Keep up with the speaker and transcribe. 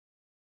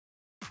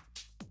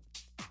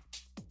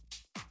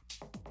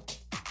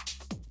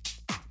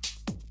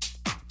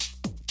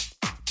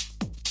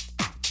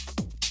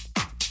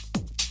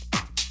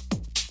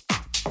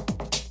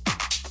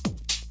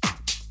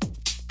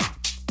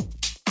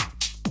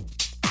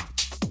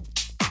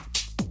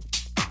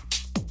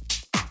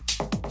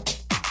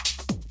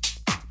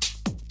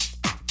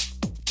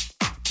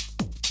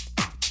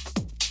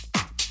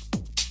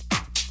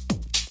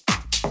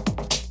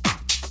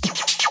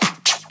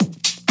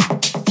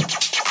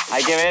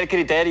Hay que ver el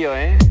criterio,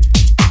 ¿eh?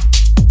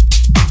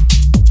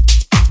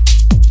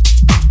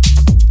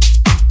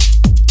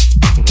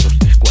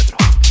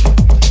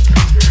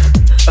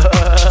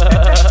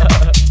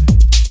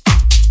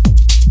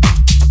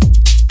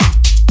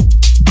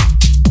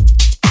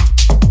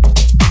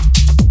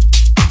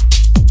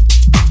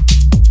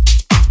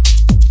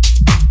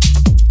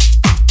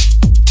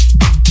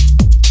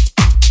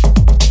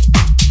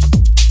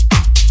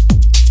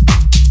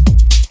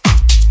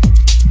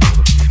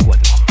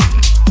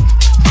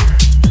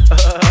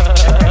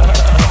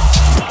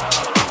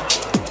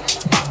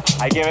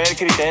 Hay que ver el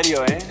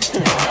criterio, ¿eh?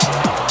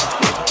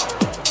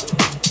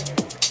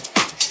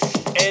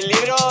 El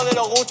libro de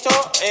los gustos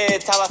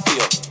está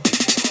vacío.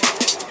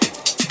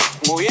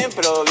 Muy bien,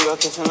 pero digo, es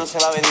que eso no se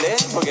va a vender,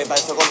 porque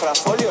para eso compras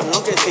folios,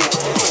 ¿no? Que sí.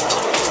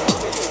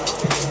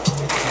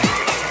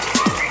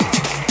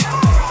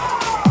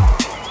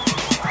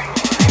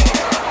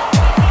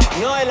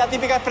 No, es la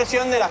típica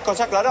expresión de las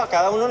cosas, claro, a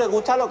cada uno le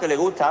gusta lo que le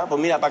gusta. Pues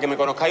mira, para que me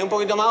conozcáis un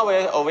poquito más,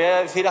 os voy a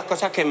decir las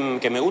cosas que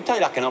me gustan y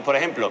las que no. Por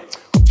ejemplo,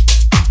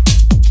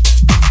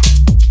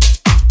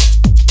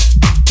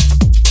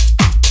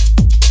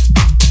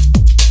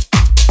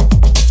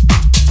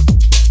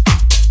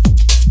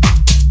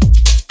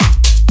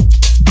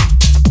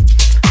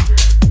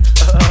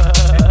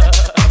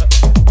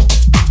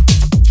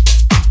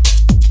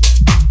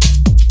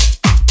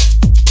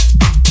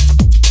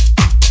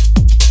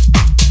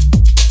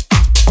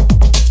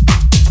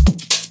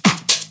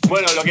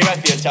 bueno, lo que iba a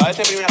decir, el chaval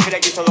este primera fila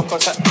que hizo dos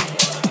cosas.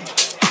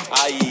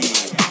 ¡Ay!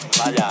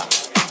 Vaya.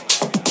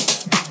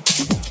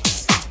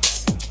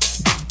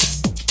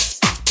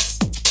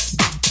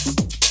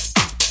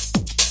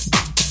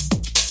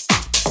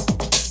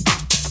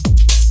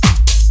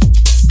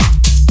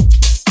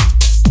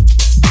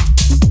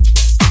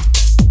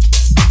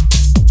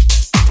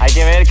 Hay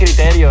que ver el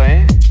criterio,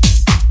 ¿eh?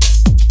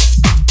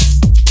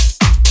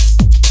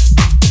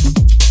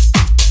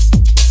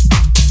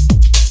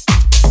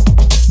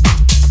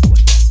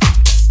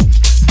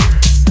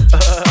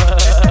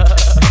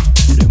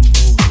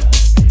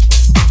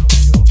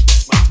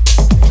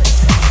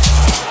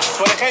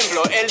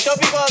 El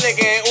tópico de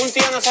que un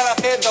tío no sabe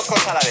hacer dos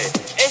cosas a la vez.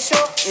 Eso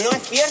no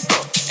es cierto.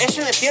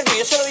 Eso no es cierto.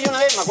 Yo solo vi una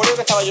vez. Me acuerdo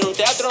que estaba yo en un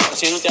teatro,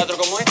 así en un teatro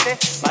como este,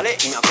 ¿vale?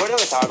 Y me acuerdo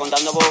que estaba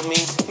contando por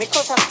mis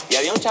cosas. Y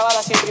había un chaval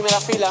así en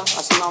primera fila,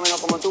 así más o menos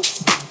como tú.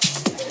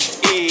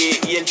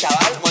 Y el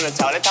chaval, bueno, el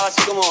chaval estaba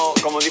así como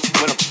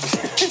bueno.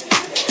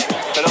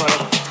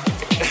 Perdón.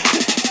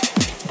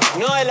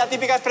 No, es la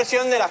típica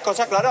expresión de las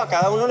cosas, claro, a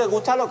cada uno le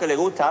gusta lo que le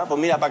gusta. Pues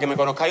mira, para que me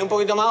conozcáis un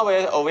poquito más,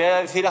 os voy a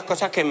decir las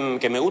cosas que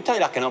me gustan y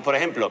las que no. Por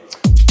ejemplo,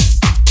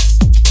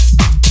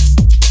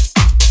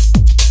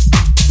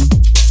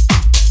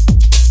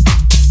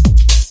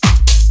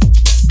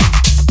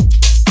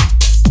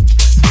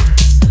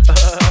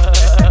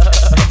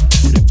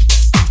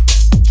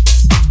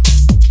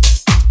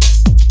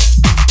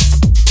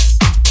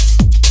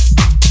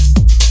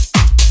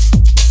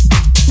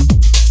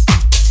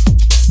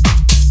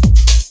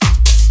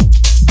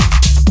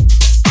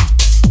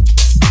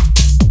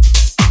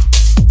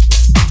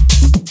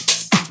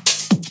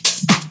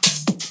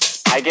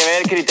 hay que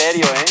ver el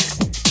criterio, ¿eh?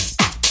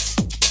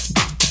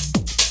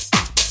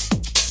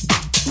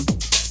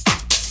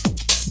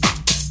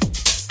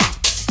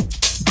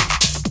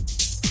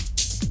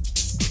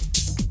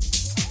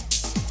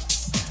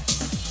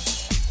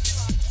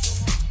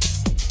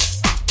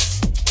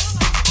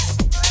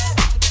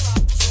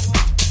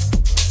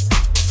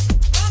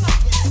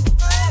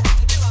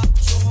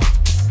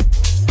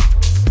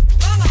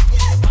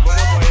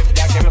 Bueno, pues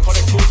ya que mejor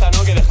excusa,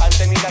 ¿no? Que dejar el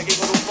temita aquí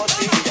con un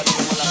post y ya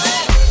tenemos la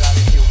fecha.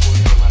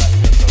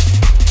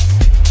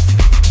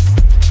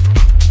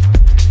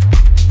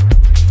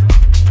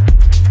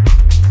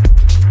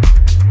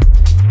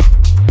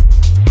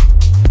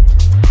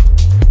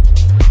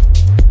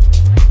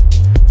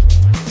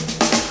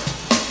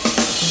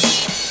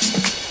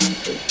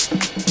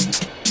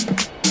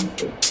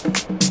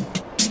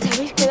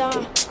 Sabéis que da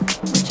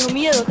mucho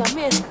miedo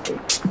también.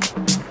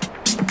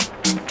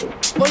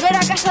 Volver a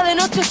casa de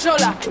noche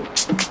sola.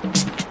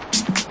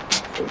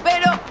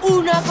 Pero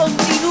una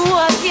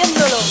continúa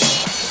haciéndolo.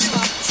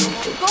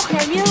 Coge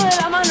el miedo de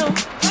la mano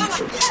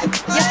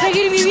y a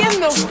seguir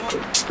viviendo.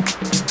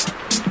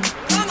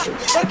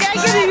 Porque hay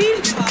que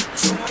vivir.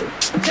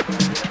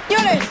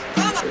 Señores,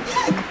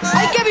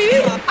 hay que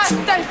vivir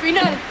hasta el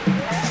final.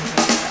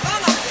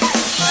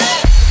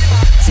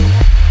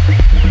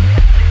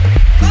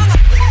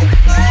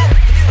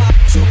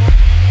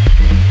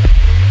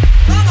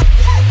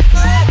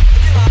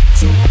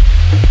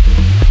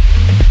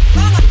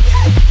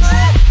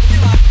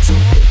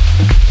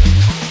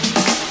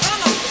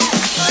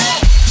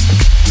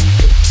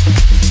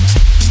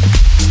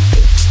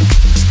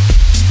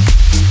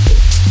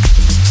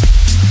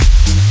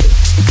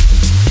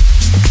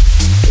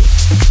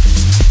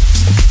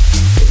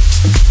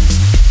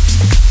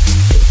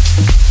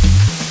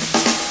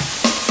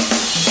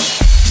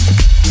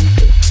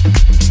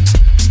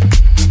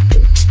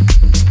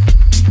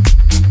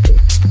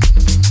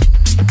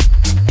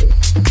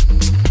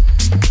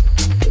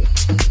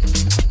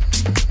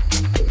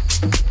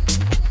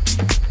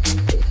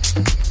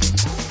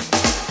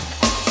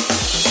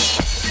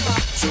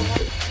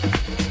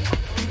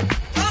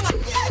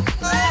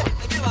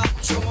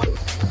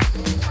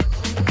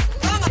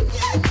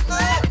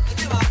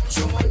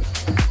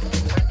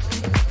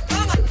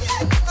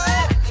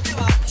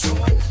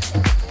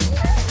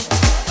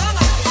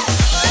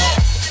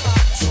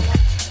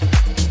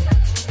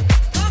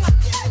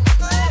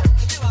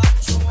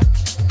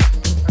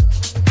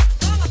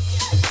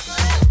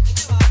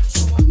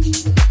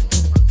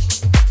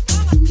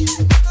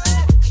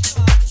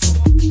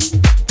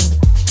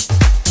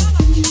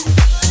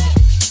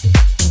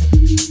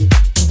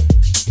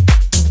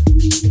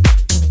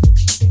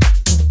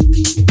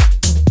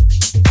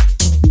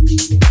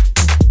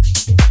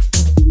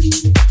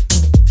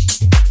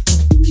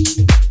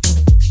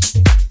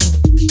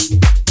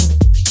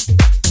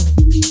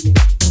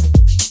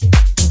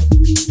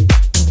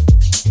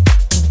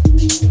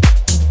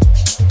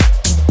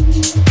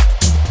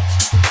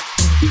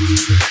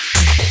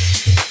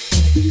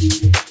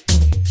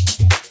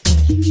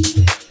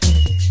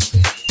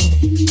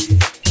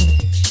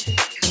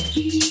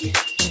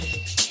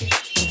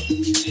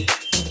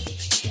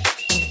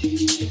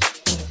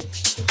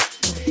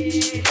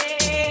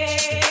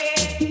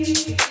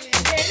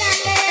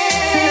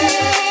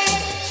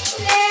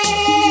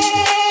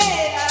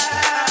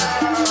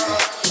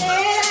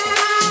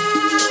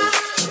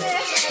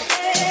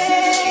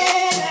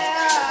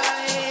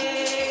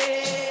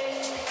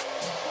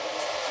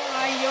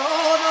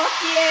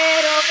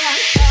 quiero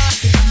cantar.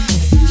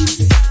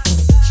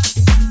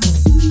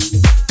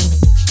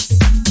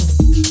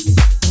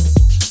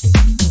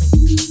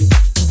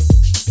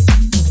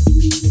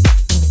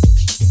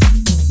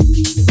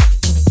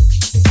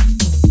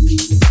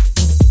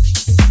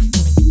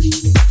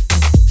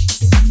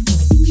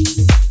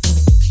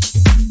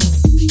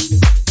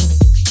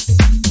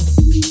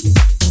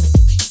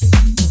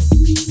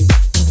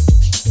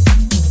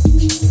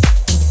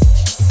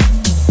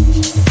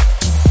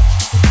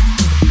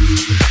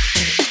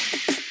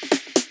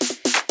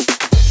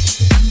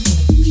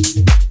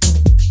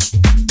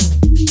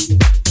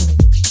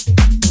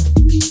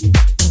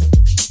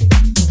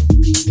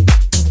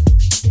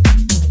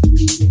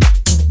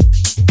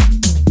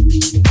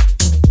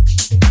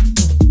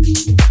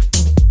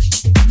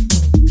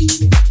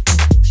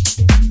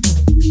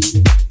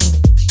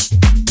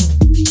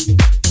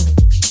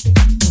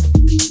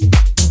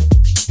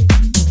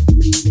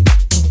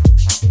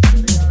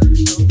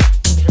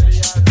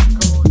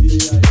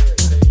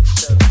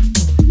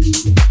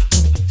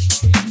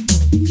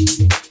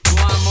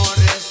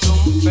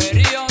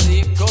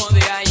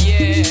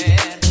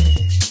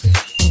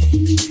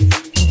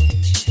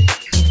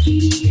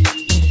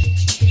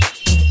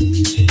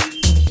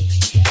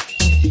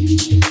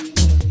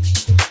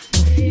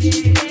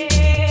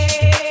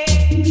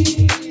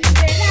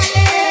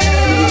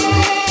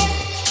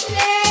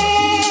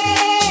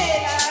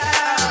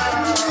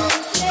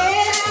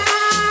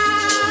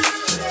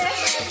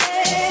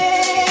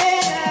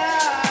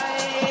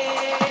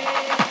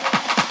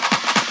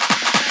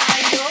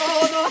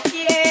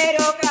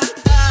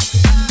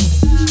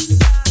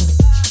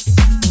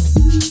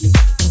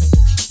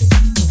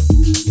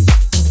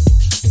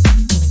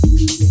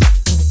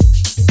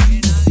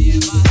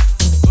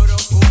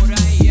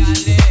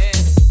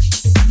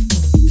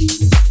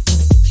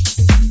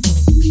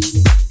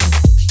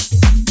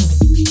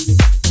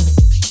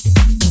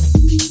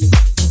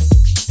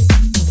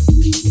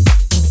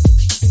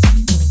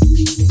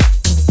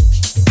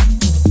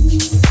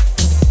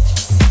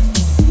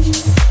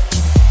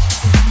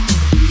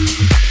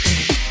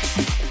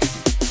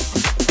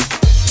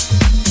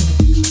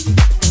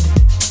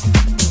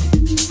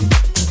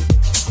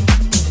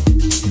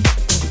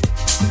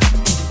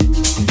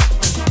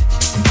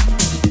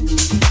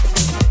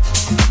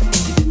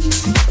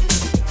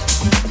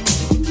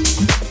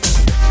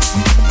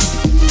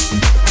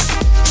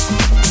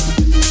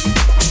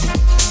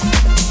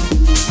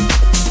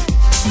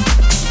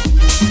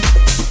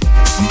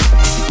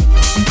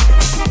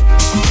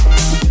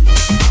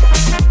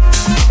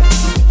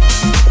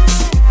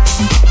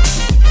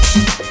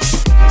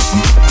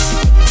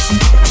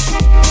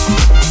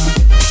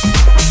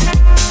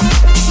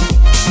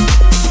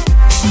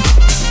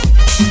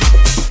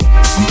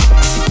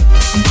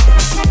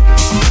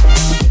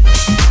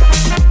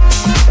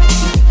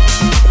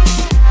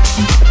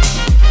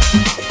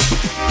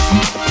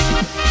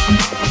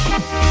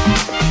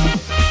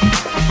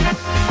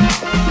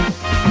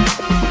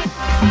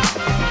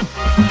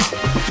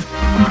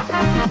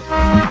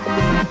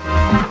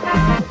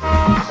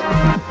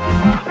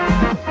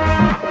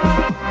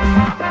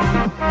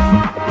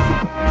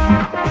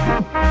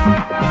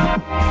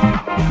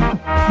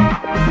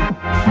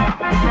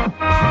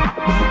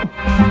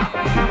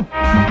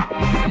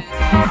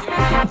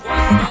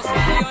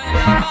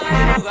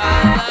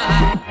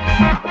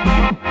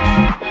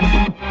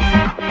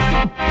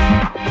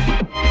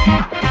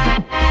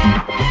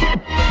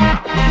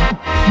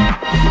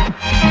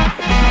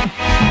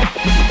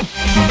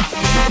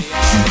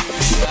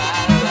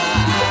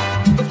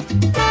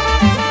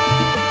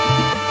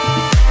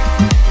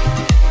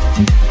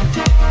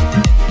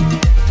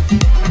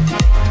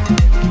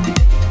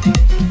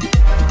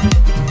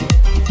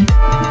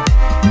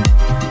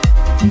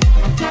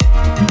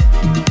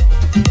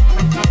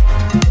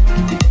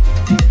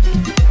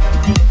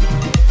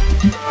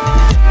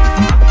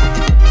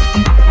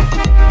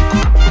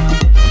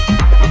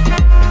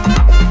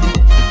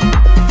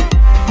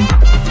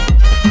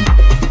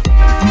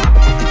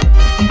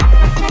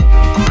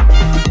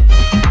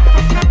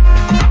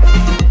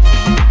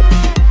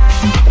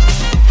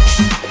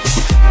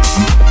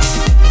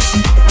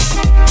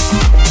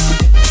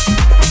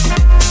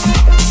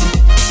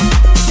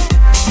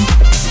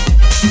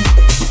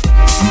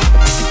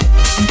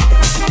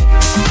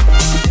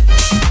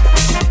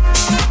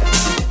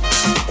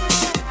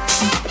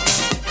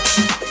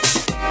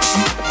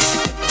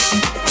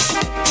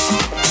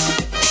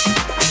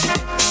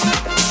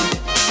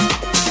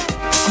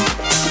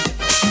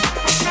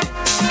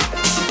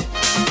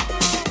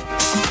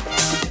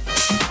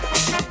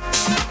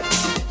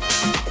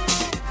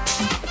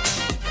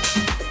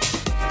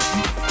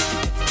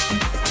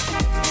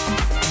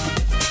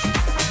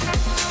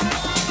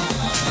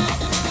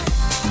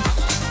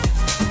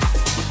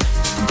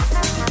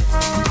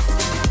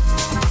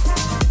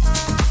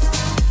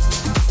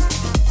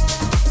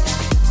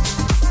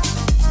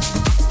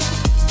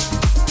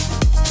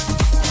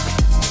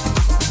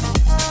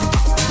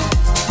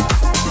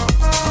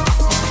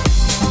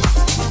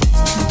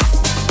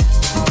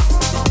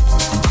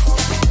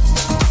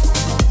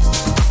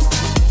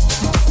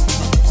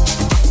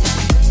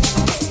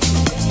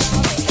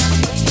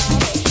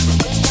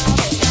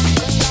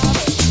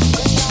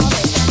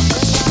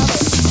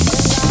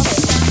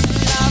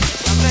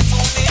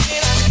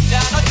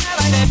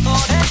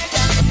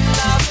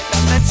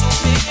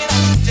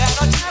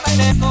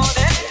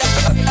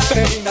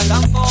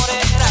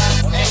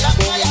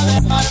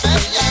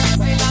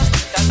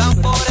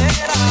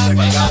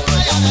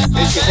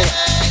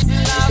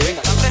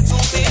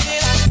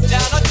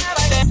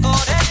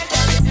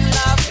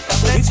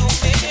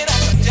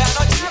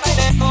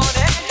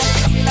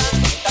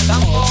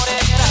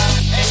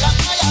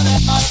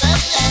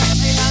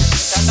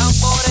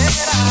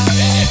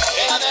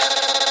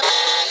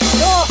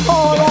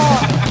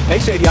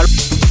 sería...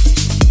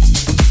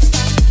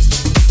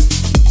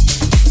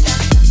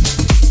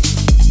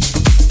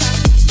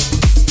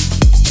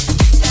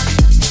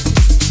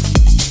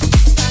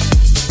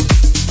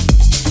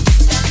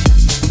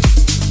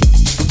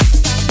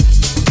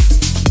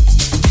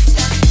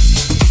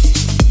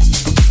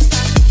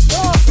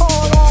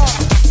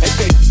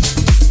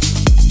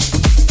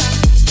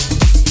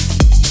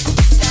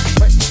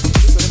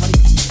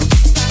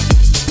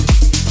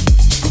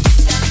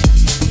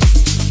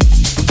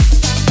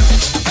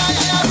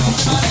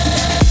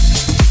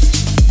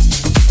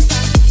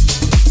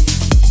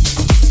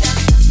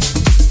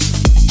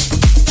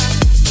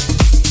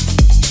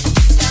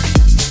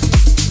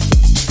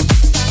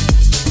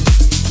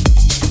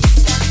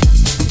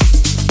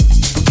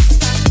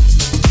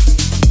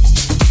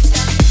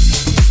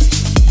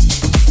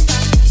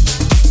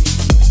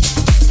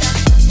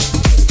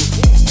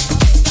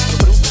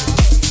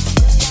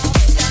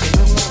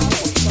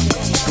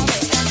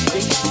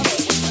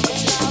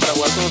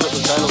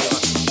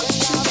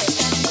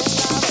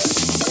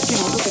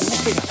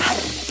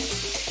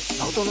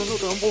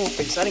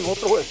 En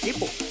otros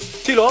equipos.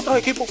 Si los otros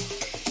equipos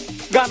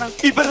ganan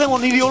y perdemos,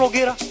 ni Dios lo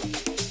quiera.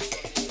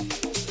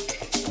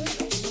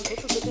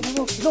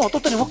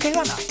 Nosotros tenemos que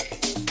ganar.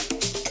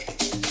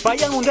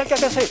 Vaya al mundial, que hay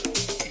que hacer,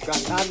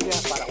 ganarle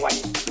a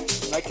Paraguay.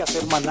 No hay que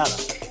hacer más nada.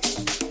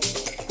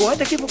 Con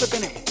este equipo que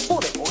tenemos,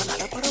 podemos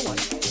ganar a Paraguay.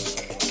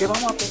 ¿Qué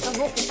vamos a pensar?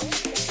 No,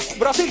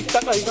 Brasil está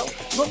clasificado.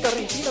 No, que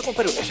Argentina con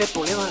Perú. Ese es el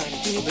problema de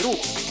Argentina y Perú.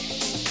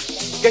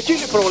 Que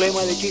Chile,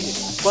 problema de Chile.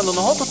 Cuando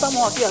nosotros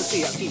estamos aquí,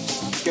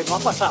 que nos ha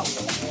pasado,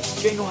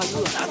 que nos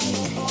ayuda a nadie.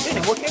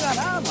 Tenemos que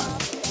ganar, man.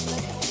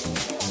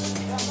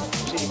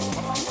 Sí.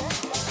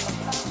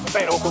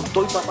 Pero con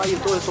todo el papá y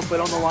todos estos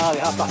pelos no van a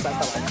dejar pasar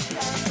esta vaina.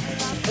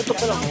 Estos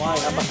pelos no van a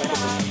dejar pasar esta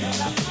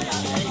vaina.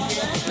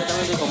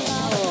 Completamente como...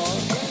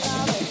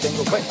 Si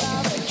tengo fe,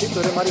 chito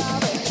eres marido.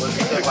 Pues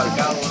si te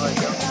falcado, ¿no?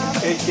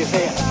 El que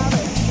sea.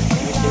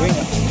 El que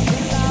venga.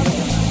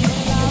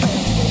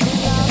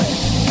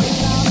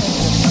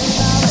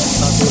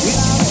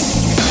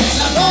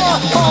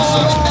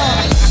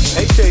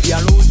 Hey, sería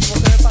lo último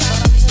que me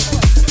pasara a mí en esa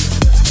vaina.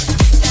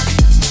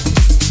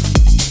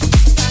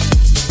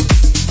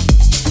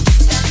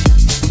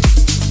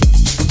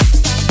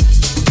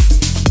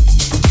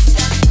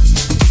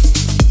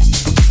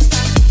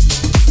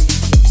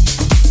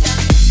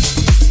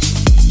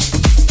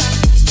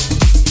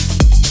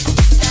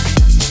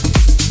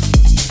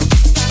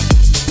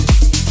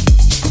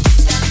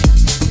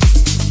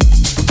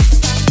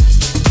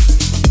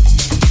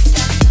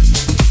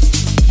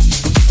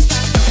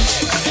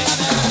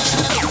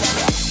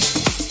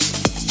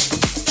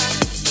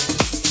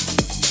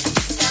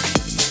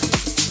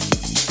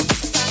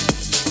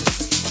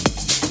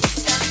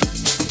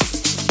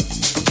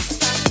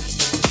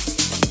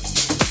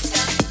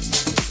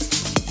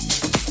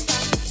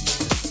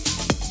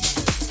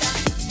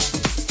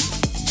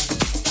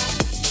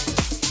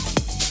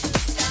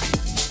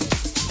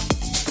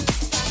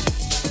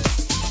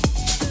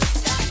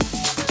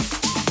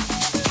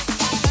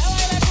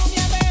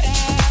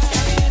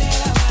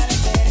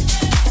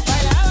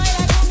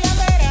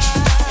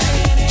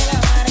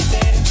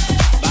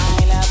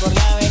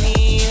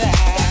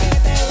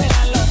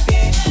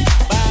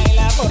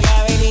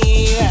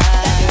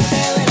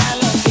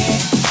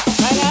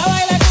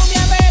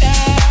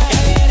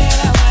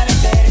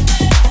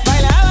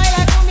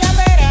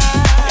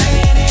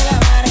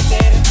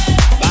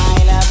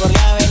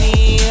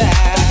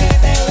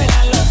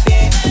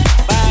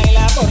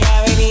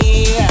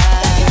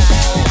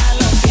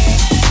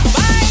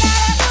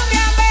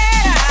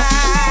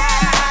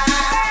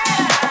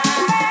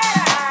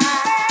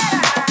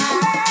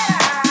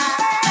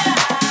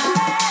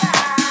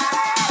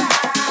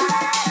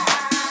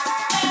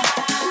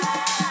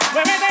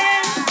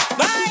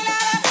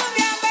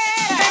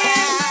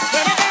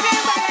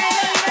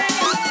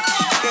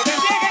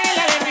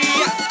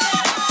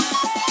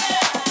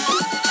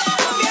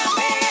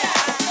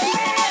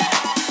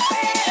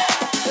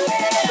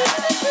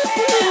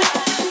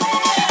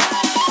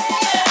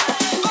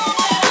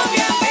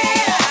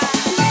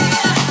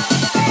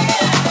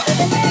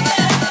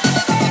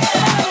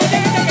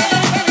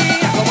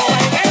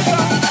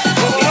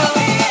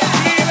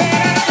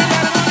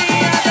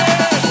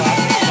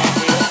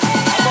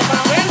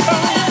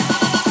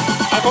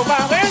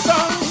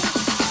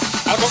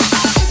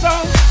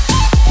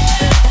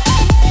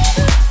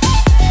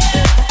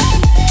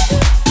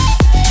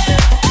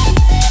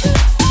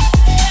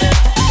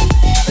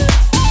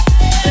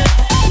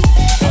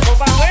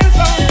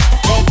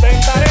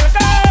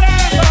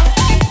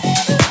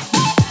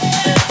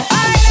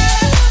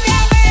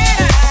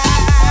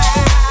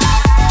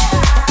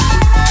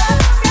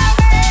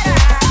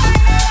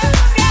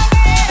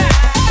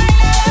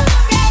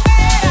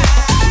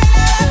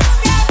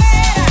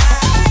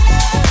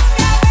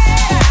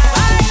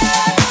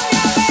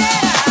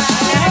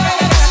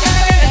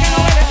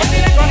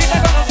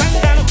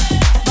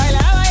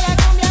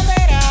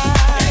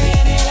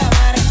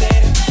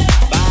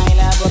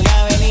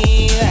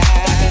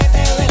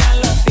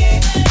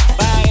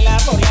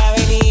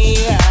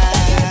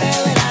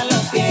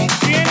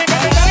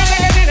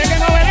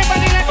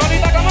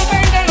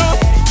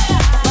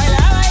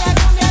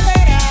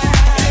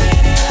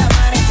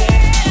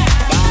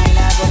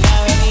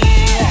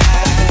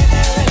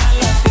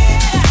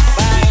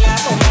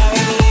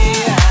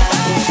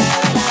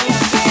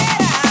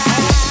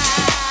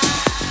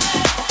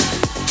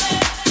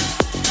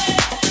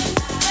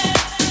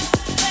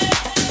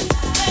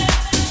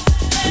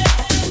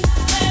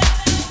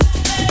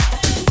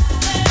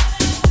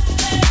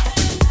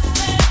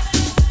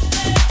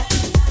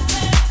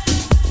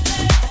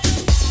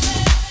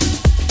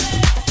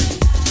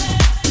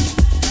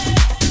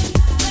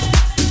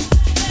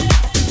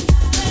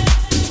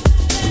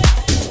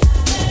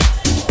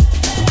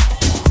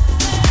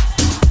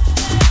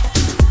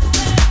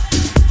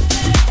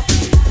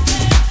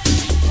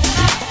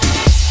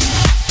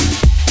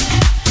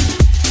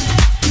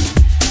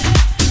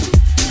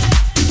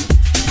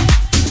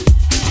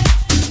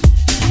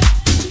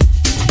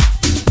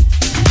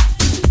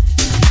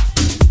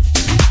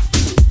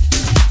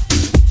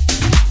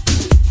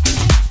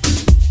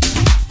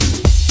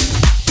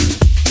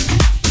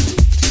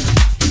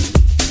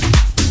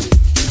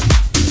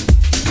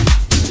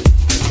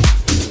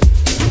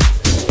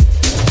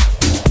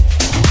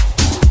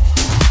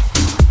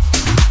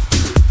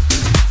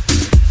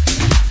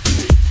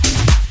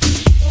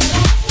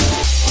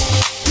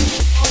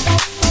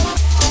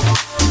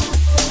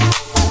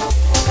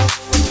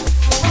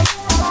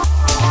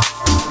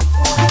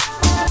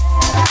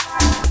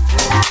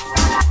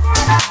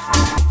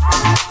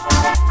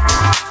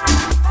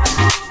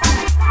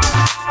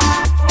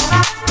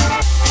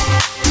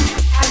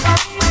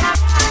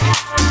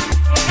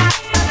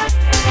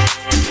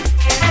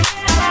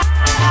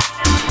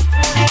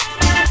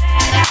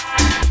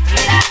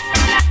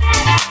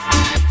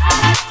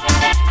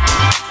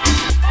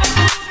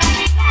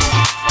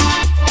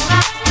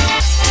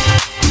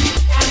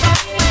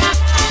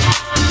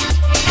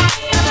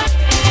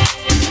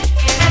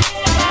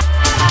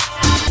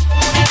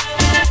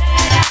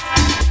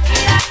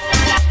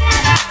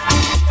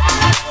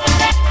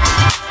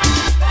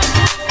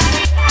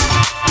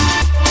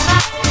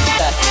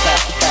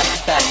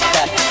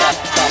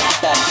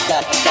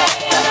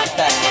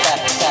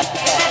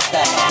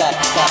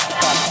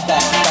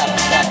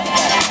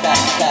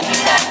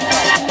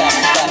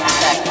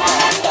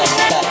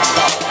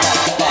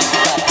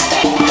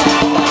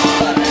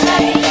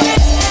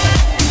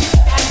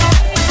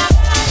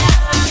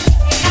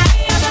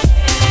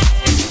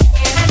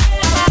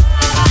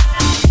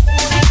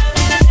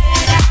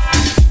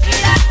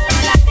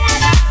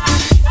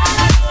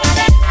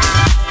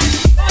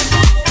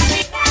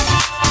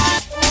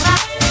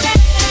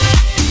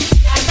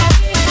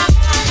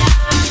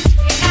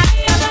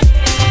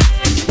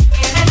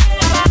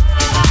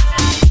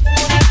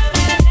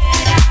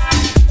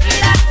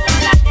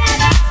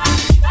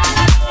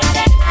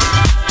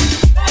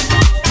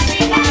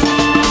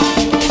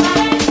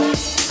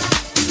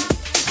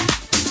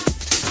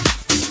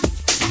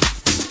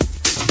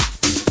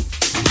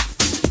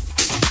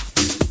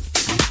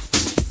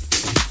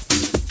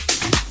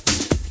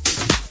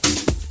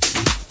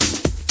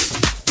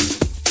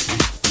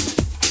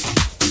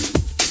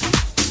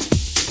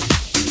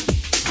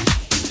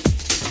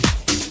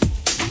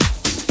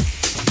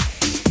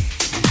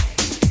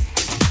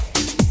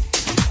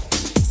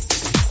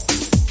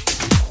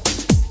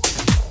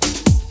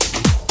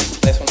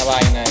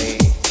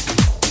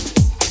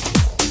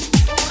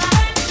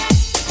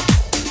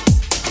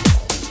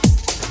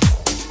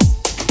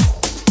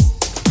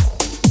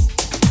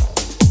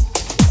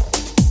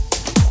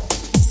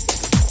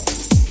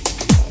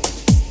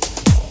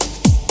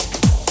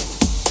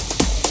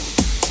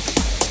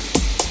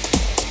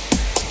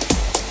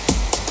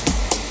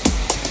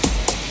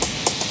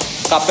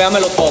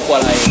 Capéamelo poco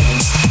al aire.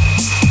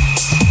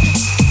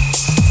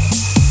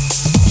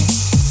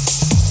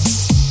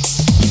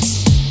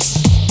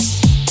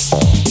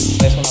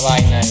 Es una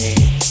vaina y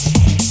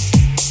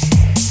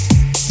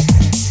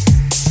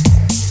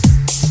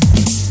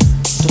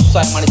tú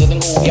sabes, man, yo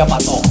tengo un día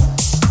para todo.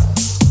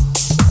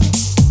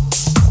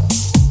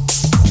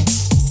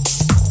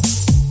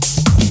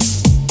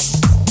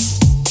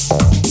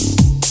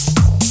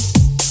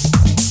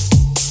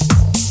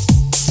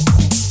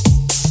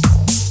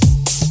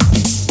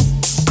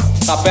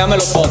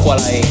 Capéamelo poco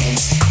al aire.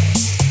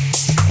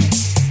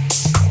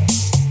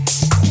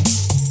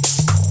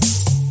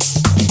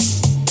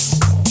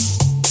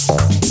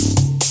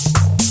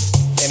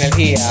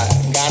 Energía,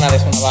 ganas de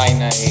hacer una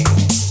vaina y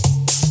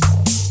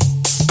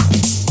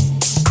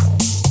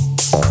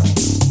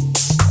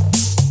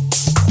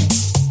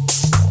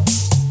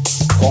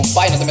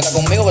compay, no te metas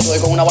conmigo que te doy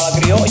con una bala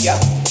criolla.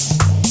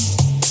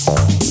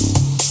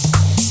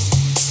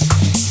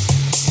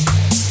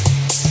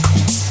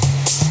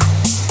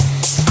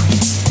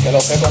 Que lo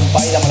que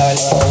compay, dame la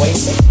verdad de los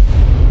 20.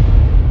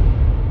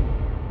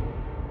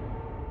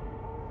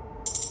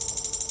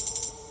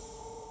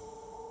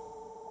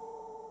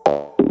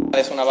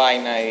 Es una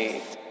vaina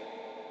y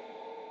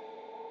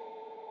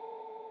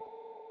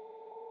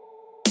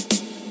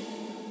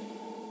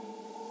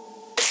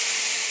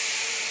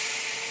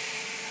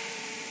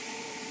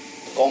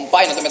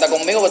compay, no te metas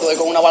conmigo que te doy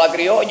con una bala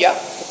criolla.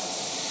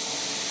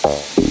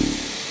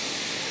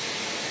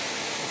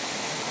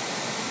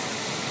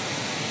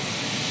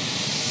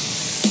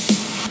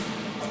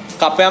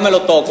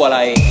 Capéamelo toco al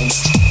aire.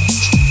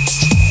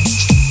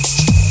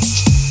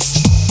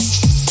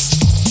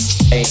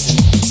 Es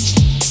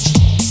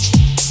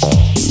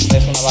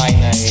una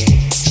vaina y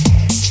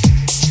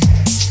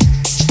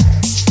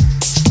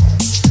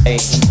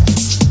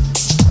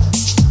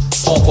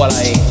toco al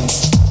aire.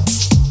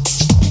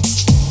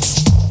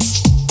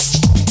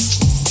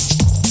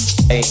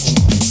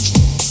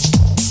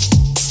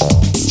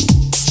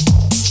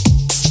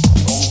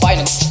 Compay,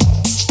 no.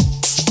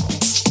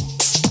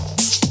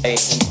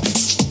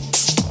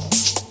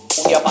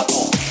 Un día para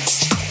todo.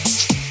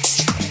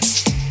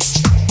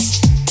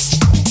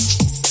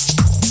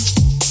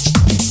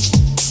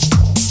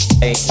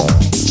 Es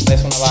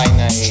una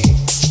vaina y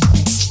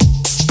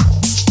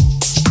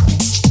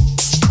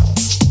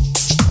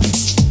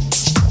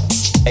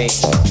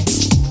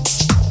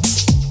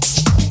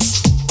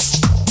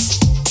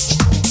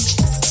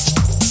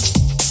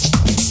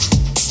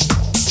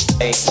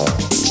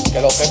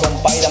que lo que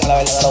compay, dame la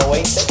verdad de los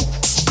 20.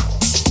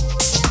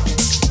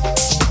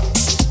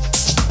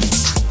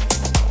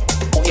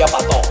 Un día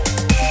para todo.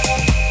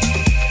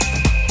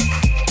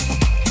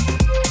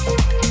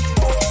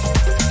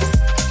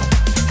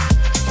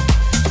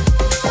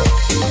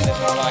 Es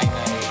una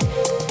vaina y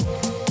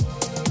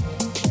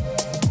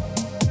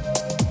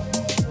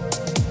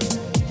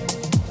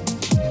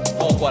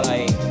poco al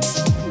aire.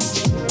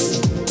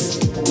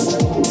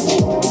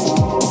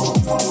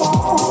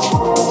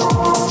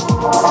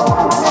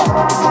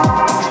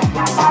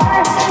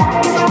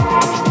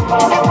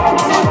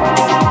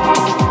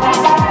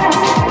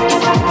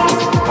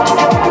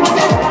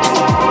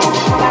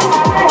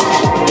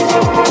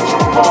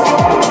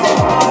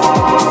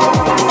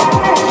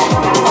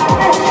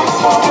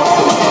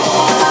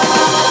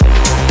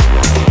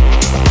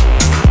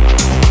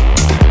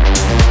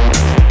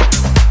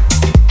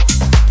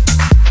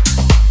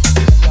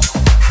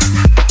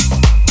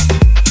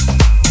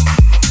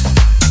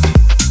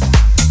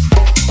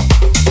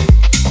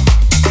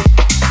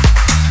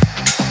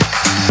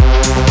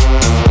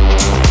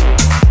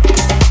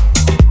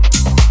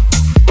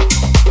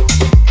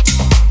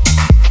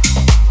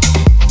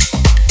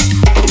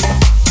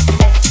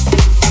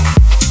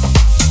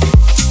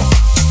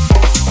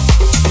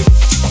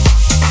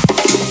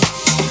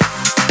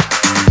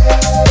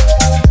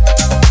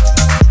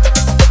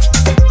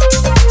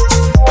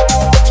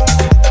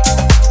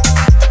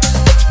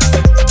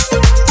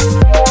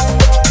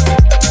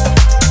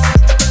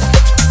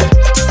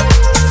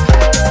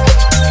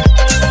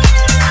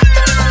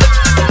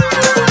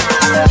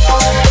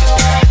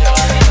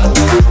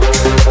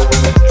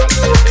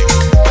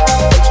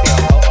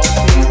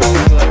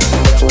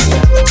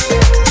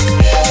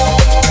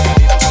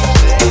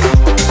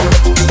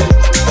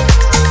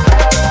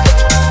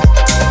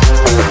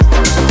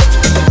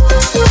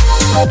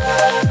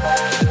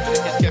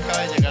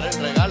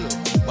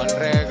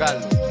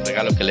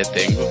 Que le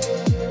tengo.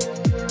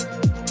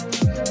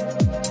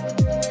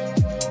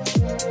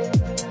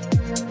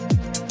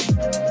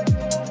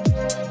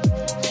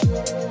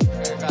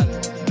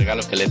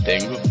 Regalo que le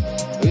tengo.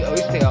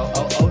 ¿Oíste?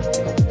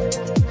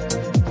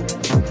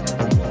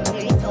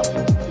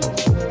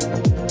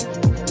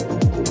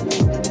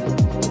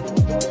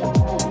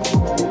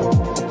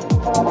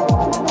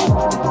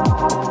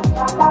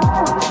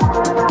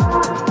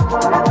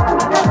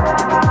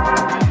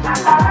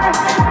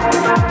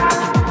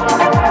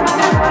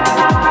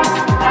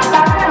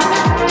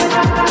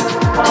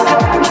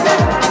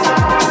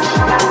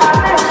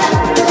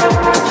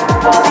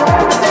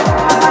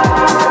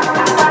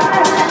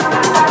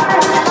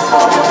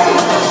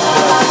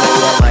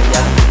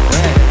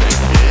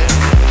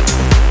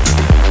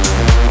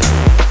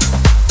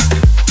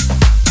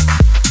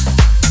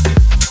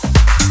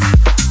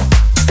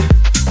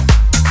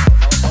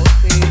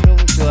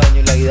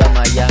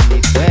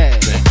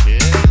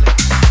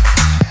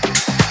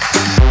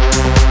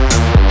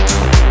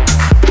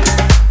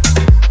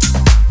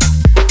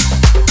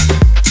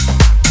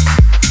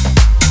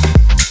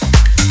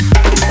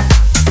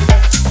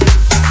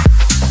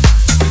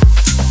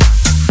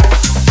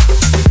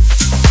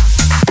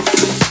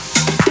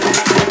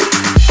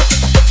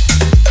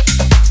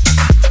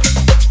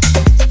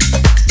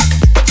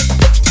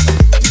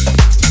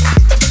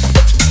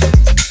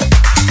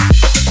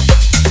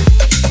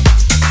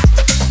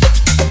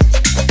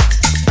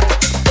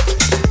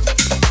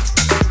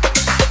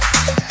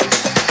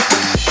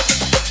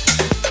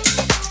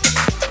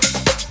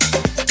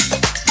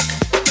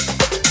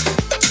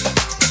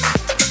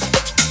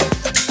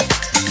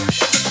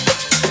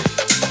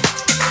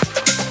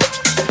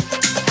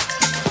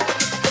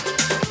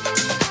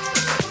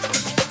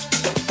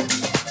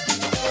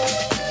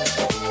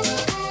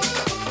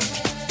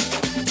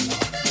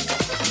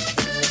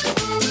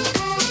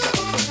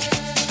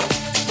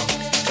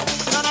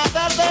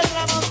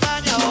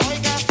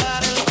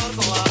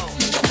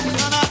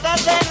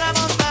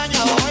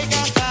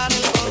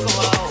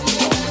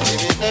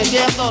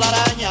 tejiendo la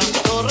araña,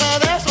 torre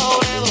de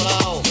sobre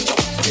dorado.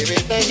 Viví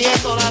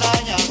tejiendo la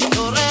araña,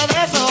 torre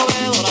de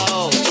sobre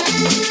dorado.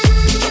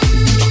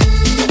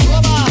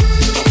 Toma,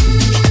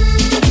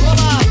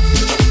 toma,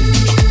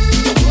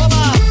 toma,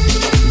 toma,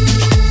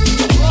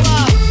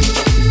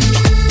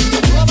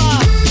 toma, toma,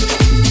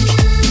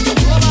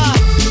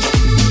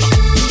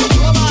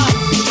 toma.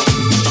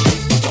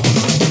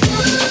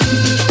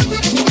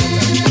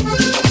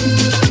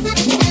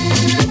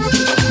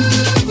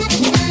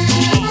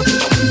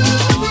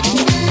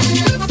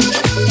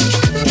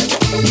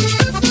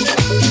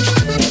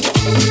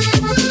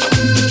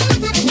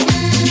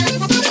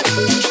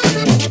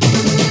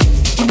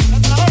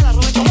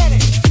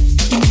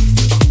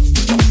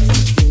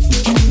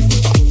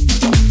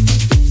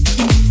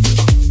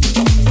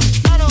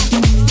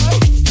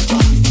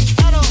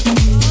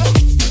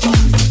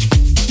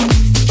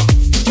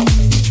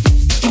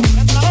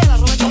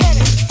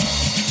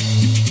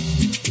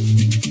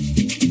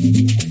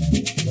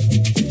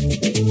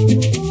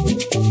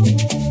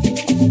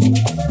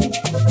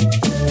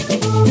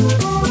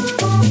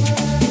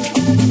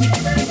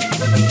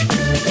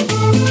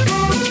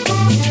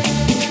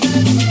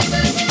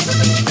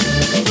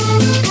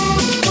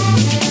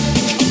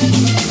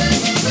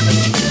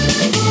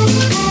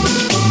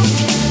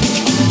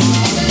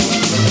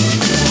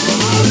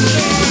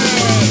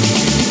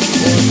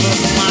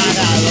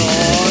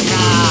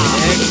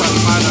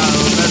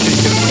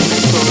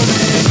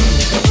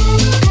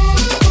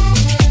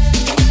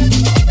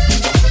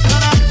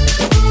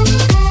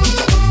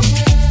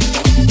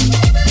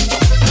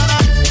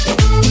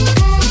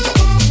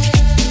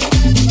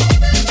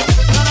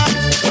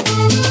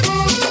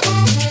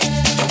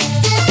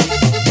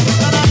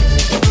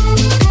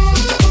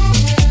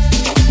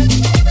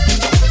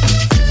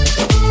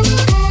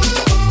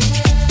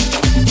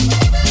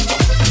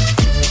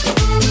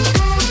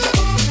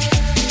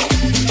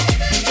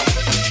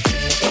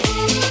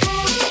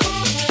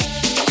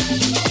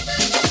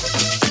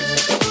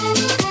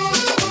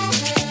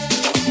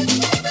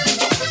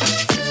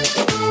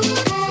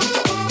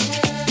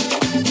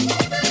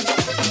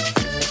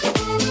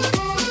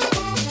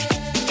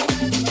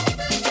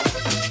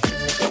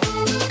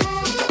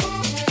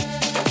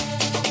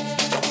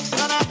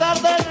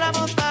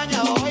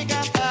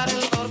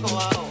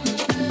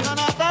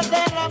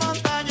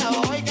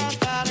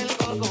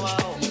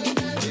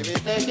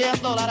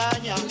 La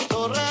araña.